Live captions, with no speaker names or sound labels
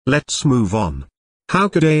Let's move on. How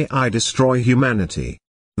could AI destroy humanity?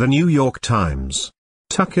 The New York Times.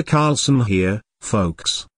 Tucker Carlson here,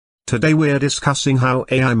 folks. Today we're discussing how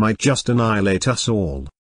AI might just annihilate us all.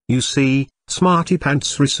 You see, smarty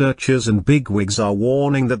pants researchers and bigwigs are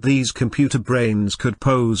warning that these computer brains could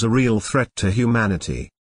pose a real threat to humanity.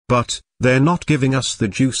 But, they're not giving us the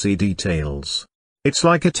juicy details. It's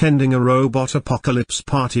like attending a robot apocalypse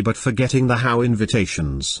party but forgetting the how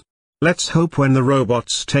invitations. Let's hope when the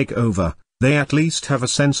robots take over, they at least have a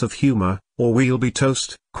sense of humor, or we'll be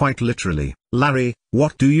toast, quite literally. Larry,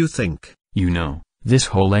 what do you think? You know, this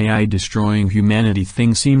whole AI destroying humanity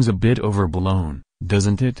thing seems a bit overblown,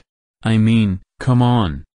 doesn't it? I mean, come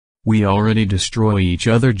on. We already destroy each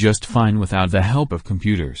other just fine without the help of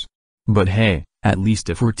computers. But hey, at least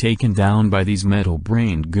if we're taken down by these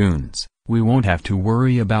metal-brained goons, we won't have to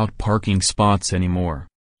worry about parking spots anymore.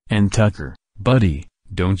 And Tucker, buddy,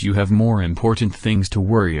 don't you have more important things to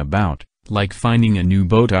worry about, like finding a new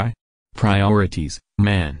bow tie? Priorities,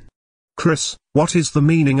 man. Chris, what is the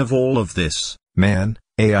meaning of all of this? Man,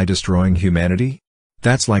 AI destroying humanity?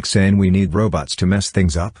 That's like saying we need robots to mess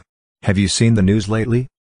things up. Have you seen the news lately?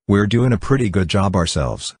 We're doing a pretty good job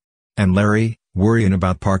ourselves. And Larry, worrying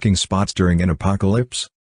about parking spots during an apocalypse?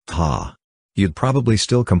 Ha. You'd probably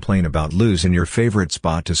still complain about losing your favorite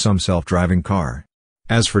spot to some self-driving car.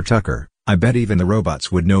 As for Tucker, I bet even the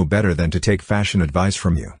robots would know better than to take fashion advice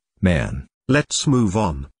from you, man. Let's move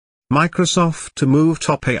on. Microsoft to move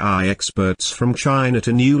top AI experts from China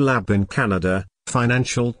to new lab in Canada,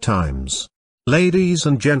 Financial Times. Ladies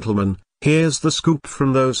and gentlemen, here's the scoop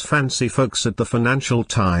from those fancy folks at the Financial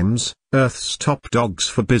Times, Earth's top dogs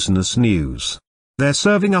for business news. They're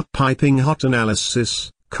serving up piping hot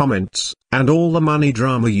analysis, comments, and all the money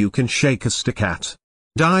drama you can shake a stick at.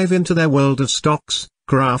 Dive into their world of stocks,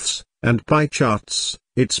 graphs, and pie charts.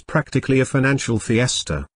 It's practically a financial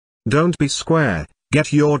fiesta. Don't be square,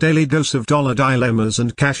 get your daily dose of dollar dilemmas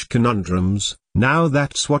and cash conundrums. Now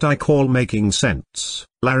that's what I call making sense.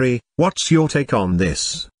 Larry, what's your take on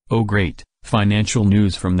this? Oh great, financial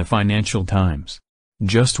news from the Financial Times.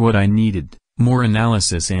 Just what I needed, more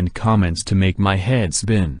analysis and comments to make my head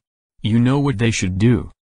spin. You know what they should do?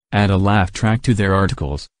 Add a laugh track to their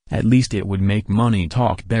articles, at least it would make money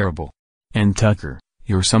talk bearable. And Tucker,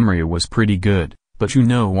 your summary was pretty good, but you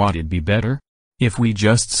know what'd be better? If we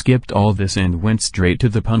just skipped all this and went straight to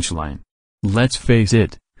the punchline. Let's face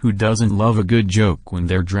it, who doesn't love a good joke when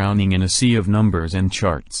they're drowning in a sea of numbers and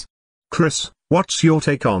charts? Chris, what's your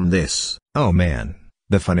take on this? Oh man,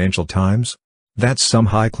 the Financial Times? That's some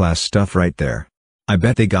high-class stuff right there. I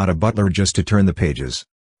bet they got a butler just to turn the pages.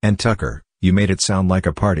 And Tucker, you made it sound like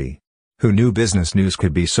a party. Who knew business news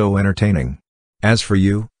could be so entertaining? As for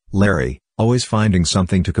you, Larry, always finding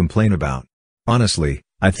something to complain about. Honestly,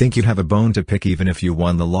 I think you'd have a bone to pick even if you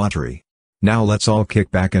won the lottery. Now let's all kick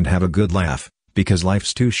back and have a good laugh, because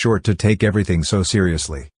life's too short to take everything so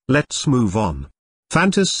seriously. Let's move on.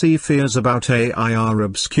 Fantasy fears about AI are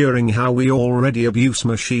obscuring how we already abuse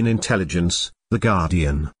machine intelligence, The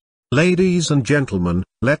Guardian. Ladies and gentlemen,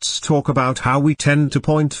 let's talk about how we tend to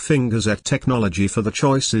point fingers at technology for the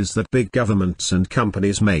choices that big governments and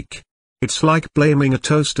companies make. It's like blaming a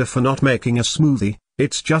toaster for not making a smoothie.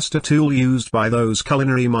 It's just a tool used by those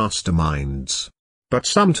culinary masterminds. But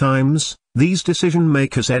sometimes, these decision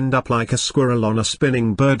makers end up like a squirrel on a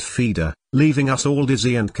spinning bird feeder, leaving us all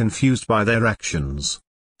dizzy and confused by their actions.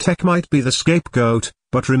 Tech might be the scapegoat,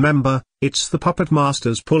 but remember, it's the puppet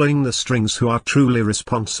masters pulling the strings who are truly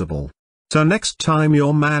responsible. So next time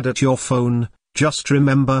you're mad at your phone, just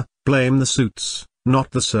remember, blame the suits,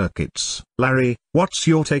 not the circuits. Larry, what's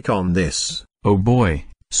your take on this? Oh boy.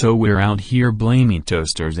 So we're out here blaming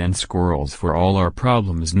toasters and squirrels for all our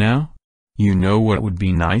problems now? You know what would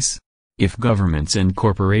be nice? If governments and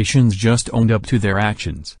corporations just owned up to their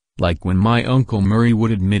actions, like when my Uncle Murray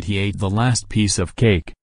would admit he ate the last piece of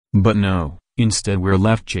cake. But no, instead we're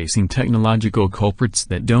left chasing technological culprits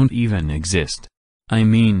that don't even exist. I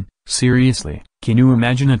mean, seriously, can you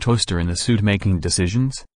imagine a toaster in a suit making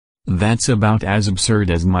decisions? That's about as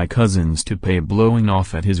absurd as my cousin's toupee blowing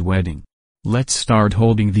off at his wedding. Let's start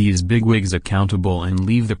holding these bigwigs accountable and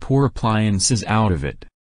leave the poor appliances out of it.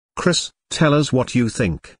 Chris, tell us what you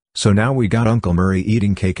think. So now we got Uncle Murray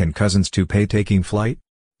eating cake and cousins toupee taking flight?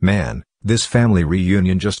 Man, this family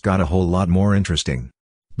reunion just got a whole lot more interesting.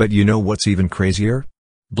 But you know what's even crazier?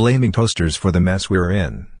 Blaming toasters for the mess we're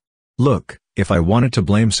in. Look, if I wanted to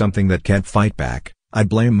blame something that can't fight back, I'd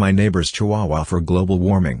blame my neighbor's chihuahua for global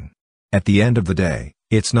warming. At the end of the day,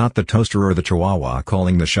 it's not the toaster or the chihuahua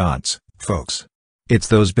calling the shots, folks. It's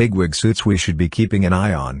those bigwig suits we should be keeping an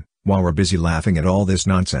eye on, while we're busy laughing at all this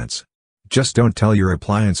nonsense. Just don't tell your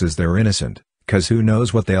appliances they're innocent, 'cause who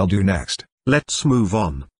knows what they'll do next. Let's move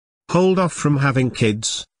on. Hold off from having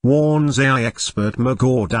kids, warns AI expert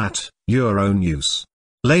McGord at your own use.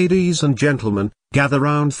 Ladies and gentlemen, gather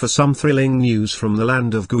round for some thrilling news from the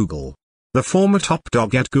land of Google. The former top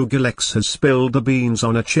dog at Google X has spilled the beans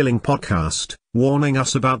on a chilling podcast, warning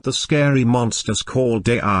us about the scary monsters called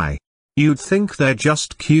AI. You'd think they're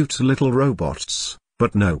just cute little robots,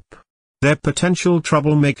 but nope. They're potential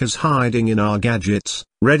troublemakers hiding in our gadgets,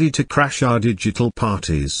 ready to crash our digital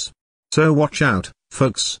parties. So watch out,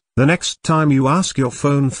 folks, the next time you ask your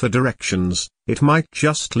phone for directions, it might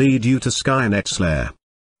just lead you to Skynet's lair.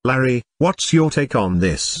 Larry, what's your take on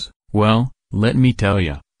this? Well, let me tell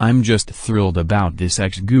ya, I'm just thrilled about this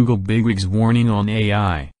ex-Google bigwig's warning on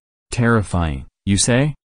AI. Terrifying, you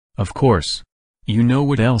say? Of course. You know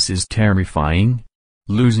what else is terrifying?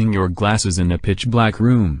 Losing your glasses in a pitch-black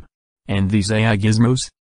room. And these AI gizmos?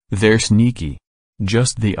 They're sneaky.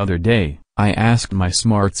 Just the other day, I asked my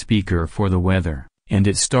smart speaker for the weather, and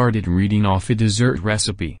it started reading off a dessert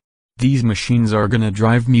recipe. These machines are gonna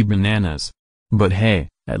drive me bananas. But hey,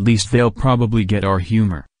 at least they'll probably get our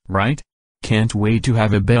humor, right? Can't wait to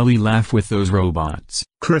have a belly laugh with those robots.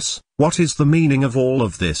 Chris, what is the meaning of all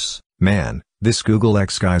of this? Man, this Google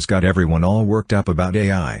X guy's got everyone all worked up about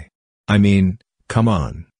AI. I mean, come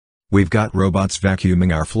on. We've got robots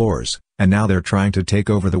vacuuming our floors, and now they're trying to take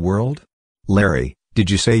over the world? Larry, did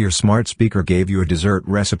you say your smart speaker gave you a dessert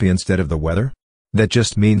recipe instead of the weather? That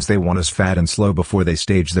just means they want us fat and slow before they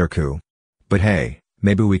stage their coup. But hey,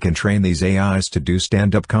 maybe we can train these AIs to do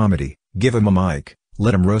stand-up comedy, give 'em a mic,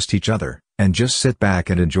 let 'em roast each other, and just sit back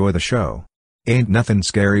and enjoy the show. Ain't nothing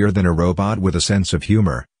scarier than a robot with a sense of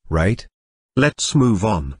humor, right? Let's move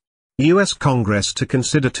on. U.S. Congress to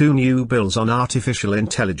consider 2 new bills on artificial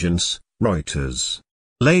intelligence, Reuters.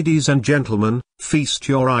 Ladies and gentlemen, feast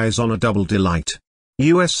your eyes on a double delight.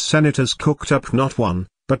 U.S. senators cooked up not 1,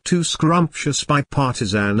 but 2 scrumptious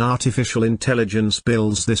bipartisan artificial intelligence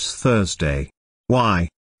bills this Thursday. Why?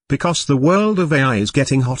 Because the world of AI is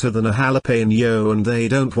getting hotter than a jalapeno and they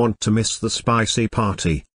don't want to miss the spicy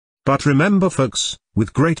party. But remember folks,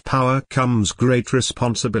 with great power comes great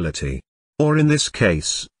responsibility. Or in this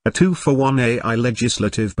case, a 2-for-1 AI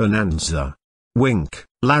legislative bonanza. Wink.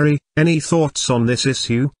 Larry, any thoughts on this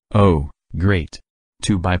issue? Oh, great.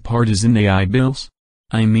 2 bipartisan AI bills?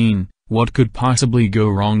 I mean, what could possibly go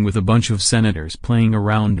wrong with a bunch of senators playing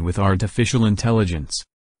around with artificial intelligence?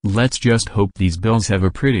 Let's just hope these bills have a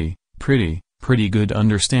pretty good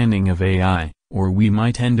understanding of AI, or we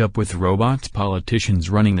might end up with robot politicians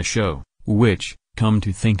running the show, which, come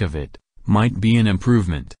to think of it, might be an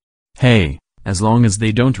improvement. Hey, as long as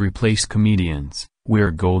they don't replace comedians, we're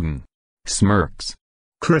golden. Smirks.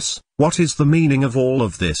 Chris, what is the meaning of all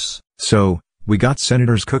of this? So, we got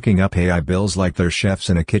senators cooking up AI bills like they're chefs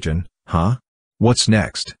in a kitchen, huh? What's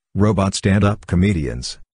next, robot stand-up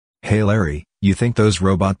comedians? Hey Larry, you think those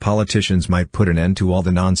robot politicians might put an end to all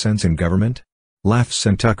the nonsense in government? Laughs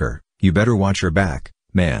and Tucker, you better watch your back,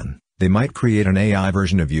 man, they might create an AI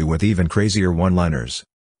version of you with even crazier one-liners.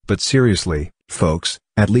 But seriously, folks,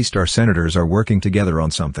 at least our senators are working together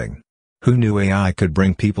on something. Who knew AI could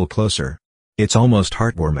bring people closer? It's almost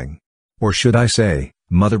heartwarming. Or should I say,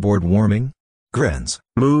 motherboard warming? Grins.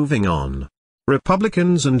 Moving on.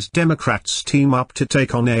 Republicans and Democrats team up to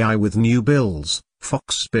take on AI with new bills,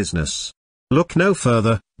 Fox Business. Look no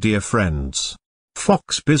further, dear friends.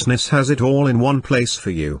 Fox Business has it all in one place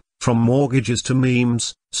for you, from mortgages to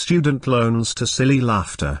memes, student loans to silly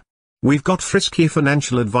laughter. We've got frisky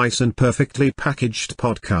financial advice and perfectly packaged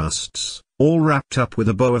podcasts, all wrapped up with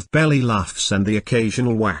a bow of belly laughs and the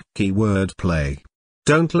occasional wacky wordplay.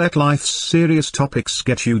 Don't let life's serious topics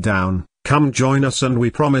get you down, come join us and we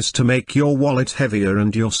promise to make your wallet heavier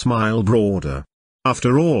and your smile broader.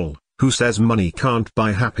 After all, who says money can't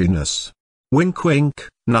buy happiness? Wink wink,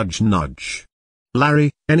 nudge nudge. Larry,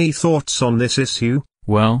 any thoughts on this issue?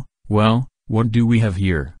 Well, what do we have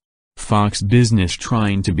here? Fox Business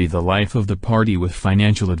trying to be the life of the party with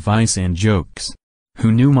financial advice and jokes.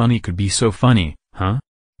 Who knew money could be so funny, huh?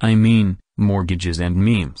 I mean, mortgages and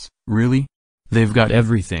memes, really? They've got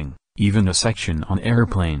everything, even a section on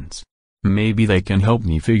airplanes. Maybe they can help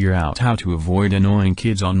me figure out how to avoid annoying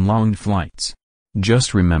kids on long flights.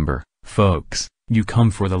 Just remember, folks, you come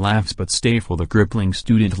for the laughs but stay for the crippling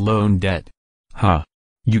student loan debt. Ha!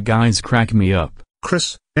 You guys crack me up.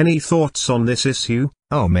 Chris, any thoughts on this issue?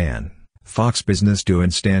 Oh man, Fox Business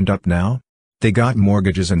doing stand-up now? They got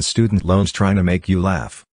mortgages and student loans trying to make you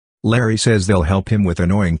laugh. Larry says they'll help him with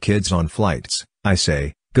annoying kids on flights. I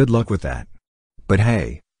say, good luck with that. But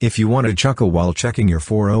hey, if you want to chuckle while checking your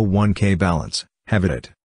 401k balance, have at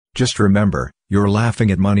it. Just remember, you're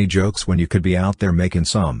laughing at money jokes when you could be out there making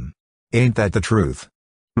some. Ain't that the truth?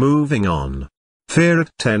 Moving on. Fear at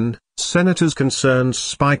 10, Senators' concerns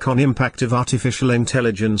spike on impact of artificial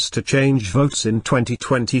intelligence to change votes in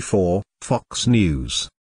 2024, Fox News.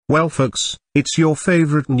 Well folks, it's your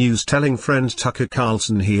favorite news-telling friend Tucker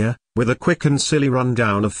Carlson here, with a quick and silly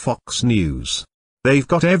rundown of Fox News. They've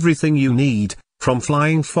got everything you need, from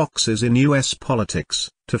flying foxes in US politics,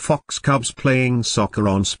 to fox cubs playing soccer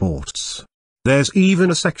on sports. There's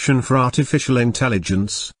even a section for artificial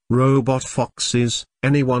intelligence, robot foxes,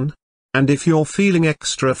 anyone? And if you're feeling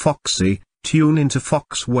extra foxy, tune into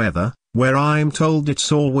Fox Weather, where I'm told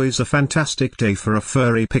it's always a fantastic day for a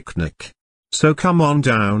furry picnic. So come on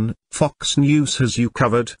down, Fox News has you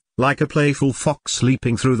covered, like a playful fox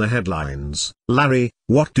leaping through the headlines. Larry,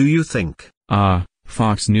 what do you think?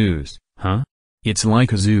 Fox News, huh? It's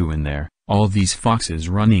like a zoo in there, all these foxes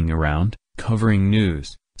running around, covering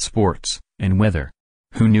news, sports, and weather.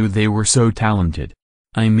 Who knew they were so talented?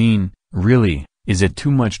 I mean, really, is it too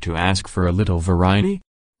much to ask for a little variety?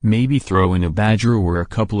 Maybe throw in a badger or a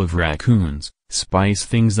couple of raccoons, spice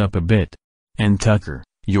things up a bit. And Tucker,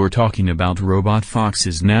 you're talking about robot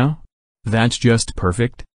foxes now? That's just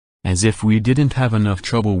perfect. As if we didn't have enough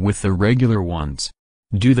trouble with the regular ones.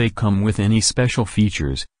 Do they come with any special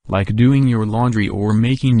features, like doing your laundry or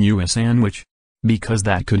making you a sandwich? Because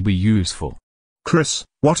that could be useful. Chris,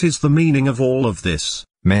 what is the meaning of all of this?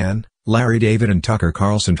 Man, Larry David and Tucker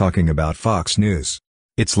Carlson talking about Fox News.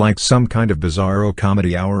 It's like some kind of bizarro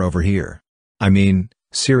comedy hour over here. I mean,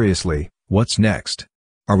 seriously, what's next?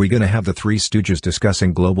 Are we gonna have the Three Stooges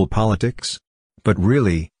discussing global politics? But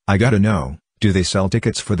really, I gotta know, do they sell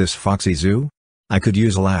tickets for this foxy zoo? I could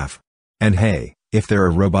use a laugh. And hey, if there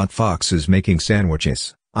are robot foxes making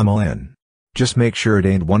sandwiches, I'm all in. Just make sure it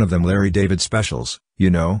ain't one of them Larry David specials, you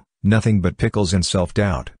know, nothing but pickles and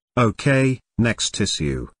self-doubt. Okay, next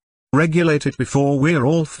issue. Regulate it before we're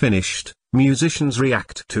all finished. Musicians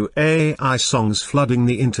react to AI songs flooding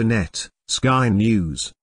the internet, Sky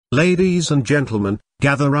News. Ladies and gentlemen,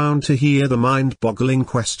 gather round to hear the mind-boggling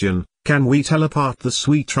question, can we tell apart the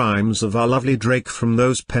sweet rhymes of our lovely Drake from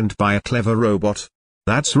those penned by a clever robot?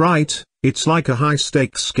 That's right, it's like a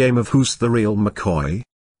high-stakes game of who's the real McCoy.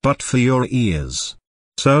 But for your ears.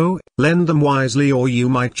 So, lend them wisely or you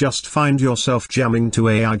might just find yourself jamming to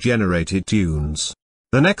AI-generated tunes.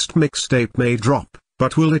 The next mixtape may drop,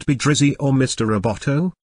 but will it be Drizzy or Mr.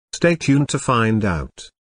 Roboto? Stay tuned to find out.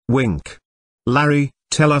 Wink. Larry,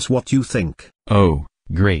 tell us what you think. Oh,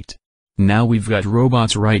 great. Now we've got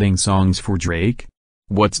robots writing songs for Drake?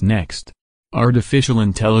 What's next? Artificial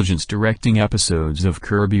intelligence directing episodes of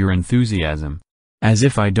Curb Your Enthusiasm. As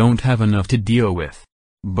if I don't have enough to deal with.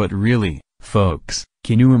 But really, folks,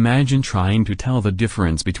 can you imagine trying to tell the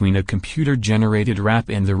difference between a computer-generated rap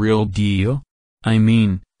and the real deal? I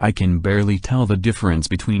mean, I can barely tell the difference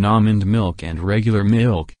between almond milk and regular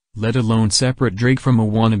milk, let alone separate Drake from a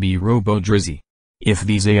wannabe robo-Drizzy. If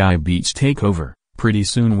these AI beats take over, pretty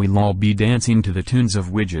soon we'll all be dancing to the tunes of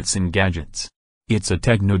Widgets and Gadgets. It's a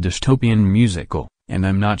techno-dystopian musical, and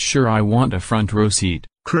I'm not sure I want a front row seat.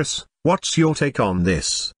 Chris, what's your take on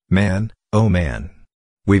this? Man, oh man.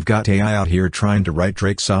 We've got AI out here trying to write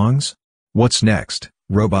Drake songs? What's next?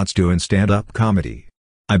 Robots doing stand-up comedy.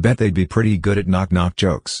 I bet they'd be pretty good at knock-knock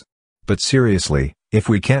jokes. But seriously, if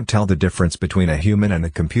we can't tell the difference between a human and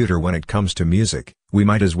a computer when it comes to music, we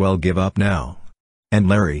might as well give up now. And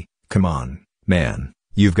Larry, come on, man,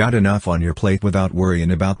 you've got enough on your plate without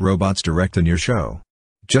worrying about robots directing your show.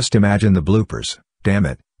 Just imagine the bloopers. Damn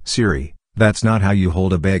it, Siri, that's not how you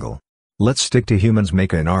hold a bagel. Let's stick to humans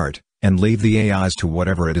making art, and leave the AIs to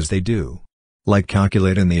whatever it is they do. Like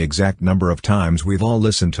calculating the exact number of times we've all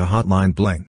listened to Hotline Bling.